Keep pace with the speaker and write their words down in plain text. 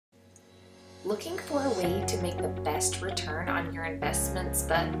Looking for a way to make the best return on your investments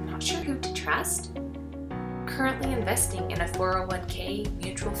but not sure who to trust? Currently investing in a 401k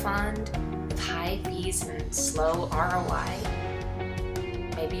mutual fund with high fees and slow ROI?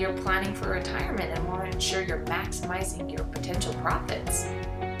 Maybe you're planning for retirement and want to ensure you're maximizing your potential profits.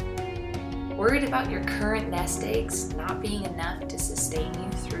 Worried about your current nest eggs not being enough to sustain you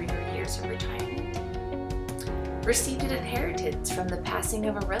through your years of retirement? Received an inheritance from the passing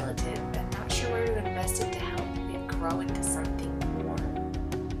of a relative and not sure where to invest it to help it grow into something more?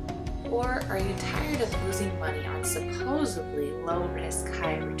 Or are you tired of losing money on supposedly low-risk,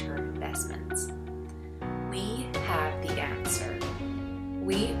 high-return investments? We have the answer.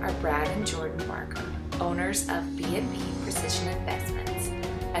 We are Brad and Jordon Barker, owners of B&B Precision Investments,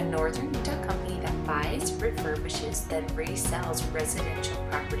 a Northern Utah company that buys, refurbishes, then resells residential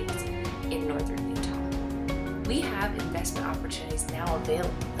properties in Northern Utah. We have investment opportunities now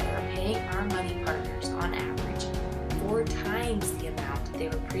available that are paying our money partners on average 4 times the amount they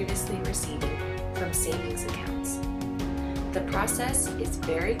were previously receiving from savings accounts. The process is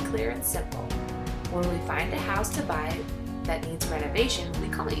very clear and simple. When we find a house to buy that needs renovation, we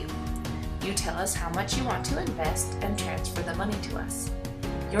call you. You tell us how much you want to invest and transfer the money to us.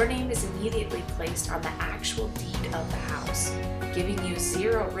 Your name is immediately placed on the actual deed of the house, giving you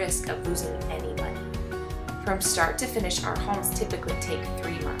 0 risk of losing any money. From start to finish, our homes typically take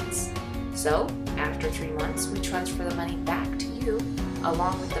 3 months. So, after 3 months, we transfer the money back to you,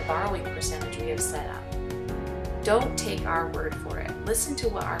 along with the borrowing percentage we have set up. Don't take our word for it. Listen to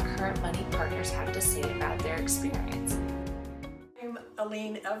what our current money partners have to say about their experience. I'm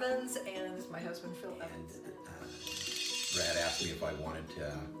Elaine Evans, and this is my husband, Phil Evans. Brad asked me if I wanted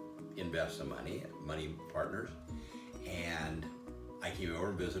to invest some money partners, and I came over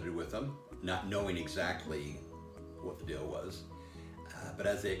and visited with them, not knowing exactly what the deal was. But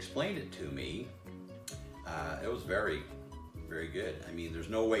as they explained it to me, it was very, very good. I mean, there's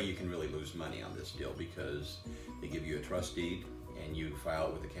no way you can really lose money on this deal because they give you a trust deed and you file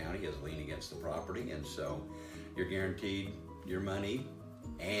it with the county as a lien against the property, and so you're guaranteed your money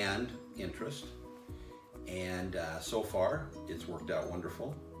and interest. And so far, it's worked out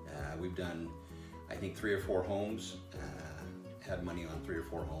wonderful. We've done, I think, 3 or 4 homes, had money on 3 or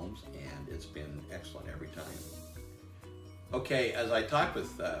 4 homes, and it's been excellent every time. Okay, as I talked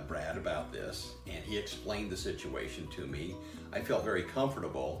with Brad about this, and he explained the situation to me, I felt very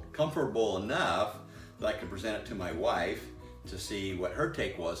comfortable enough that I could present it to my wife to see what her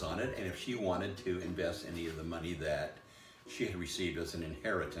take was on it, and if she wanted to invest any of the money that she had received as an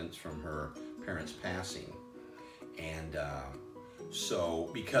inheritance from her parents' passing. And so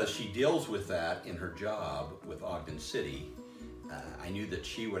because she deals with that in her job with Ogden City, I knew that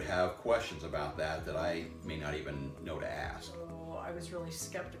she would have questions about that I may not even know to ask. So I was really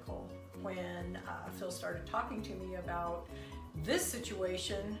skeptical when Phil started talking to me about this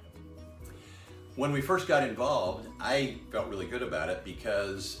situation. When we first got involved, I felt really good about it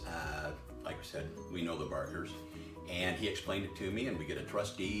because, like I said, we know the Barkers, and he explained it to me, and we get a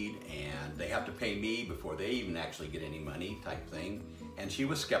trust deed, and they have to pay me before they even actually get any money type thing. And she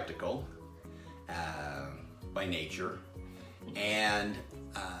was skeptical by nature. And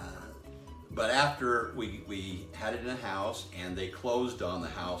but after we had it in a house and they closed on the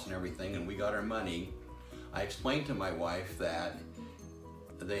house and everything and we got our money, I explained to my wife that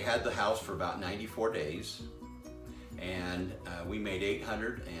they had the house for about 94 days and we made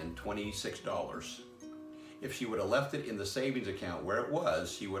 $826. If she would have left it in the savings account where it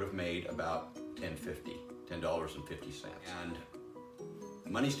was, she would have made about $10.50. And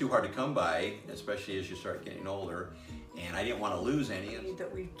money's too hard to come by, especially as you start getting older, and I didn't want to lose any.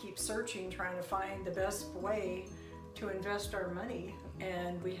 That we keep searching, trying to find the best way to invest our money,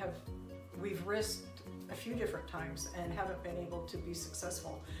 and we've risked a few different times and haven't been able to be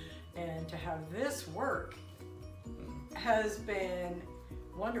successful. And to have this work has been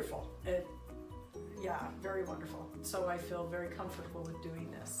wonderful. Yeah, very wonderful. So I feel very comfortable with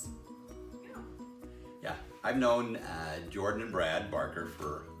doing this. Yeah, I've known Jordan and Brad Barker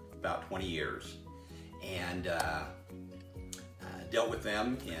for about 20 years and dealt with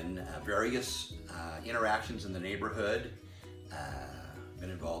them in various interactions in the neighborhood, been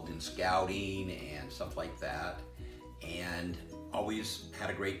involved in scouting and stuff like that, and always had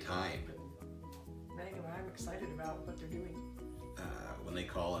a great time. Anyway, I'm excited about what they're doing. When they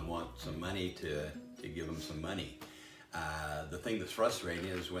call and want some money to give them some money. The thing that's frustrating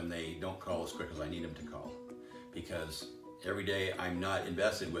is when they don't call as quick as I need them to call, because every day I'm not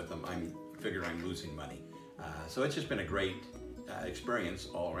invested with them, I'm figuring I'm losing money. So it's just been a great experience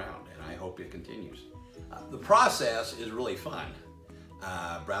all around, and I hope it continues. The process is really fun.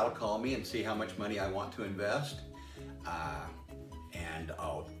 Brad will call me and see how much money I want to invest, and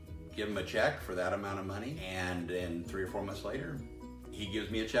I'll give him a check for that amount of money, and then 3 or 4 months later, he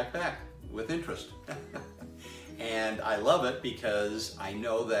gives me a check back with interest. And I love it because I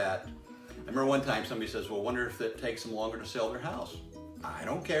know that, I remember one time somebody says, well, wonder if it takes them longer to sell their house. I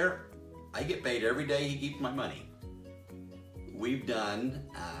don't care. I get paid every day he keeps my money. We've done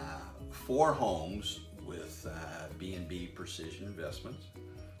 4 homes with B&B Precision Investments,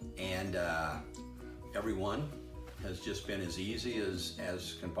 and every one has just been as easy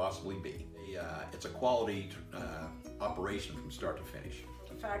as can possibly be. It's a quality operation from start to finish.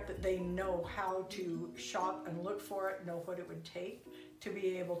 The fact that they know how to shop and look for it, know what it would take to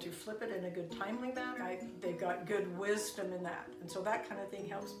be able to flip it in a good timely manner. They've got good wisdom in that. And so that kind of thing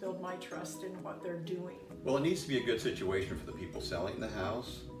helps build my trust in what they're doing. Well, it needs to be a good situation for the people selling the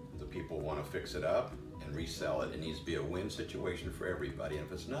house. The people want to fix it up and resell it. It needs to be a win situation for everybody. And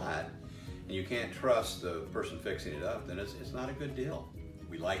if it's not, and you can't trust the person fixing it up, then it's not a good deal.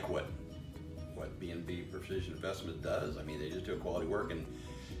 We like what B&B Precision Investments does. I mean, they just do a quality work, and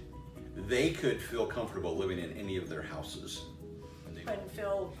they could feel comfortable living in any of their houses. And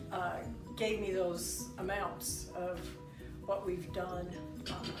Phil gave me those amounts of what we've done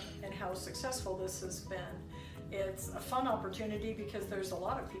and how successful this has been. It's a fun opportunity because there's a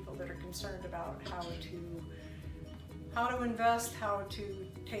lot of people that are concerned about how to invest, how to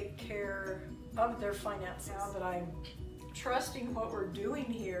take care of their finances. Now that I'm trusting what we're doing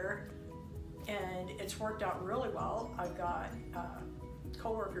here, and it's worked out really well. I've got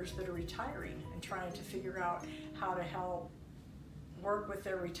coworkers that are retiring and trying to figure out how to help work with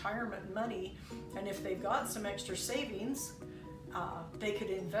their retirement money, and if they've got some extra savings, they could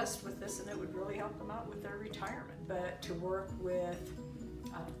invest with this and it would really help them out with their retirement. But to work with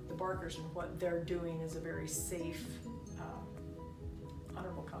the Barkers and what they're doing is a very safe,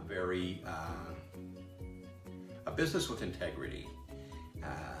 honorable company. A business with integrity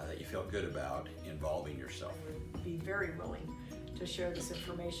that you feel good about involving yourself. I would be very willing to share this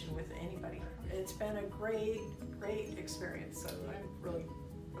information with anybody. It's been a great experience, so I'm really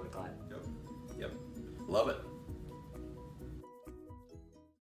glad. Yep. Love it.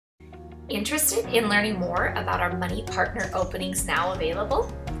 Interested in learning more about our Money Partner openings now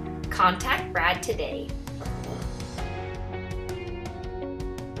available? Contact Brad today